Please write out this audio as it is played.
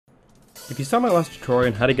If you saw my last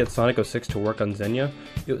tutorial on how to get Sonic 06 to work on Xenia,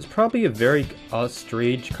 it was probably a very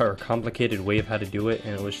strange or complicated way of how to do it,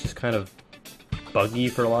 and it was just kind of buggy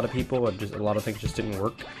for a lot of people, and just a lot of things just didn't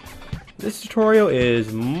work. This tutorial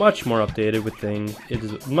is much more updated with things, it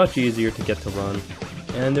is much easier to get to run,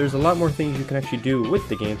 and there's a lot more things you can actually do with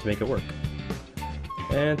the game to make it work.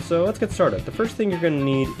 And so let's get started. The first thing you're going to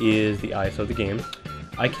need is the ISO of the game.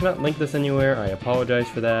 I cannot link this anywhere, I apologize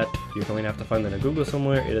for that. You're going to have to find that in Google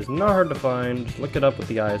somewhere. It is not hard to find, just look it up with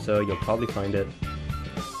the ISO, you'll probably find it.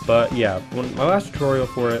 But yeah, my last tutorial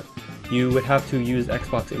for it, you would have to use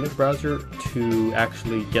Xbox Image Browser to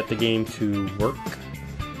actually get the game to work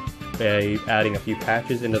by adding a few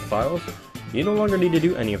patches into the files. You no longer need to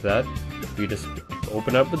do any of that. You just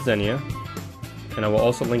open up with Xenia, and I will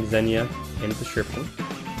also link Xenia in the description.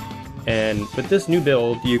 And with this new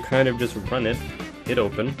build, you kind of just run it, hit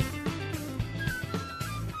open,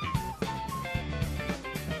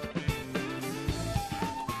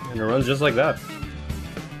 and it runs just like that.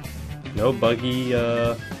 No buggy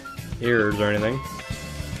errors or anything.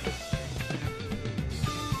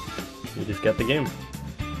 You just get the game.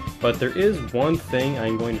 But there is one thing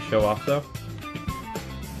I'm going to show off though.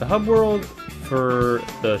 The hub world for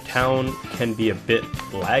the town can be a bit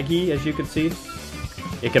laggy, as you can see.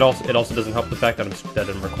 It also doesn't help the fact that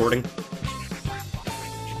I'm recording.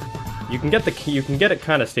 You can get it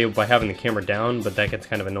kind of stable by having the camera down, but that gets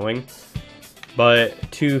kind of annoying.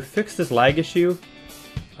 But to fix this lag issue,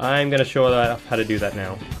 I'm gonna show how to do that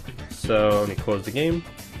now. So let me close the game.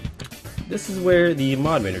 This is where the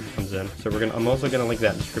mod manager comes in. So I'm also gonna link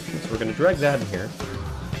that in the description. So we're gonna drag that in here.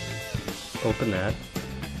 Open that.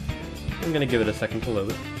 I'm gonna give it a second to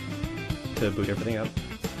load to boot everything up.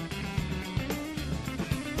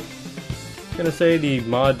 I'm gonna say the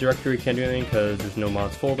mod directory can't do anything because there's no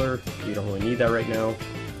mods folder. You don't really need that right now.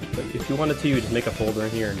 But if you wanted to, you would just make a folder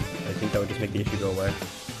in here, and I think that would just make the issue go away.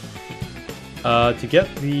 To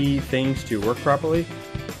get the things to work properly,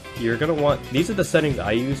 you're gonna want, these are the settings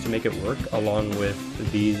I use to make it work, along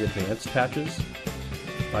with these advanced patches,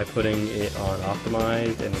 by putting it on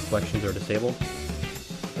optimized and reflections are disabled.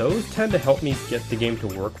 Those tend to help me get the game to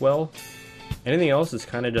work well. Anything else is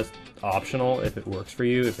kind of just optional if it works for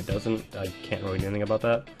you. If it doesn't, I can't really do anything about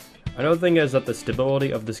that. Another thing is that the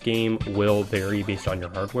stability of this game will vary based on your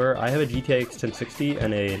hardware. I have a GTX 1060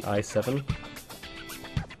 and an i7.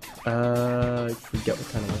 I forget what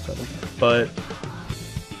kind of i7, but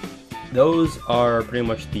those are pretty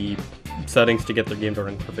much the settings to get their game to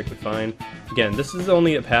run perfectly fine. Again, this is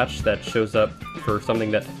only a patch that shows up for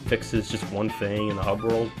something that fixes just one thing in the hub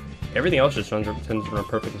world. Everything else just tends to run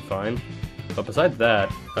perfectly fine. But besides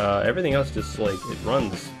that, everything else just, like, it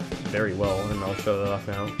runs very well, and I'll show that off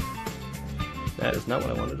now. That is not what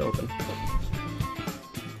I wanted to open.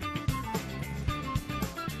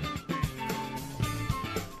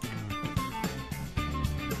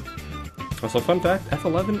 Also, fun fact,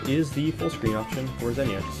 F11 is the full screen option for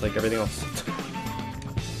Xenia, just like everything else.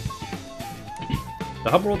 The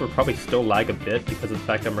hub world will probably still lag a bit because of the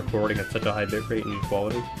fact I'm recording at such a high bitrate and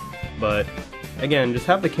quality, but again, just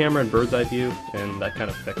have the camera in bird's eye view, and that kind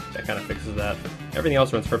of fixes that. Everything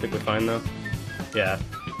else runs perfectly fine though. Yeah,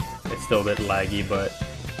 it's still a bit laggy, but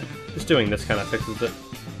just doing this kind of fixes it.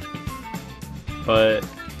 But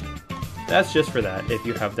that's just for that, if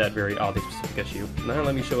you have that very oddly specific issue. Now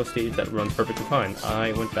let me show a stage that runs perfectly fine.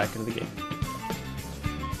 I went back into the game.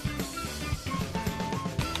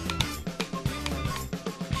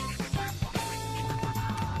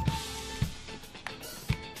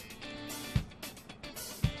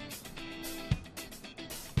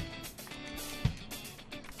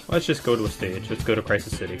 Let's just go to a stage. Let's go to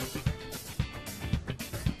Crisis City.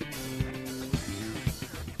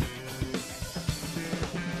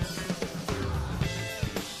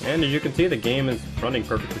 And as you can see, the game is running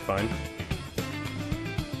perfectly fine.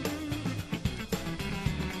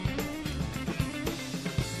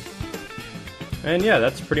 And yeah,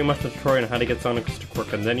 that's pretty much the tutorial on how to get Sonic to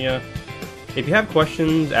work on Xenia. If you have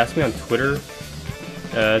questions, ask me on Twitter.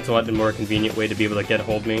 It's a lot more convenient way to be able to get a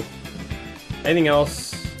hold of me. Anything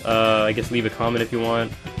else, I guess leave a comment if you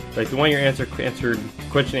want. But if you want your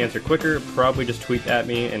question answered quicker, probably just tweet at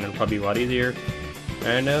me and it'll probably be a lot easier.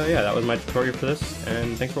 And yeah, that was my tutorial for this,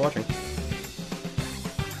 and thanks for watching.